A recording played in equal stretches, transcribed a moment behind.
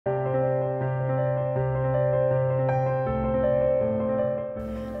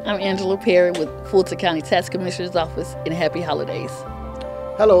I'm Angela Perry with Fulton County Tax Commissioner's Office, and happy holidays.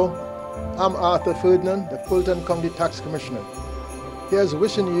 Hello, I'm Arthur Ferdinand, the Fulton County Tax Commissioner. Here's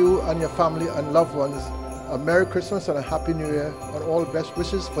wishing you and your family and loved ones a Merry Christmas and a Happy New Year, and all best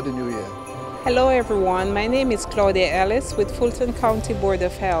wishes for the new year. Hello everyone, my name is Claudia Ellis with Fulton County Board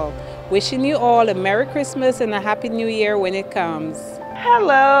of Health. Wishing you all a Merry Christmas and a Happy New Year when it comes.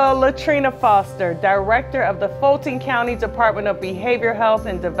 Hello, Latrina Foster, Director of the Fulton County Department of Behavioral Health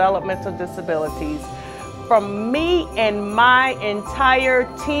and Developmental Disabilities. From me and my entire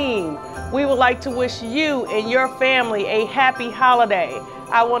team, we would like to wish you and your family a happy holiday.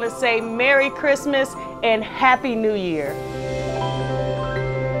 I want to say Merry Christmas and Happy New Year.